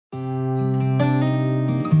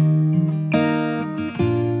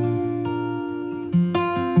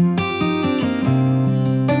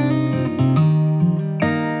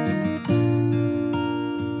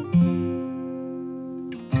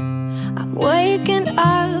waking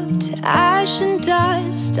up to ash and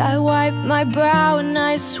dust. I wipe my brow and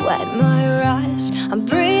I sweat my rust. I'm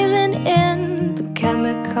breathing in the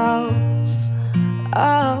chemicals.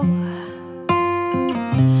 Oh,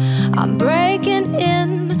 I'm breaking in,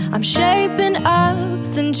 I'm shaping up,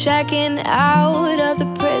 then checking out of the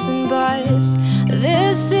prison bus.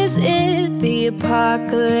 This is it, the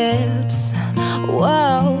apocalypse.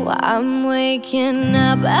 Whoa, I'm waking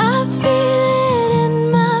up, I feel it in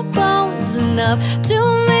my bones, enough to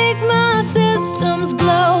make my systems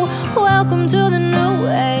blow. Welcome to the new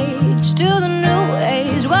age, to the new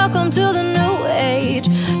age. Welcome to the new age,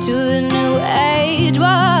 to the new age.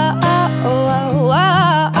 Whoa, whoa,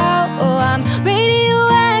 whoa, I'm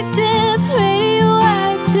radioactive,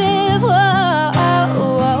 radioactive. Whoa,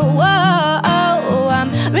 whoa, whoa, I'm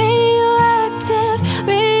radioactive,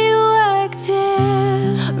 radioactive.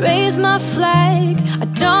 Raise my flag, I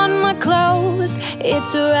don my clothes.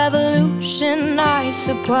 It's a revolution, I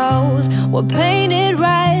suppose. We're painted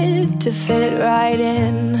red to fit right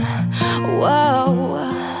in. Whoa,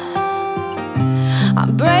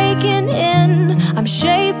 I'm breaking in, I'm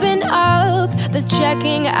shaping up, the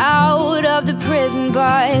checking out of the prison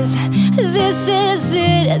bars. This is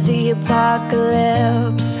it, the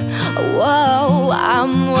apocalypse. Whoa,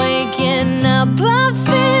 I'm waking up, I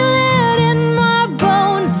feel it in my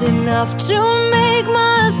bones, enough to make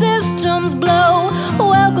my systems blow.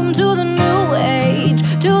 Welcome to the new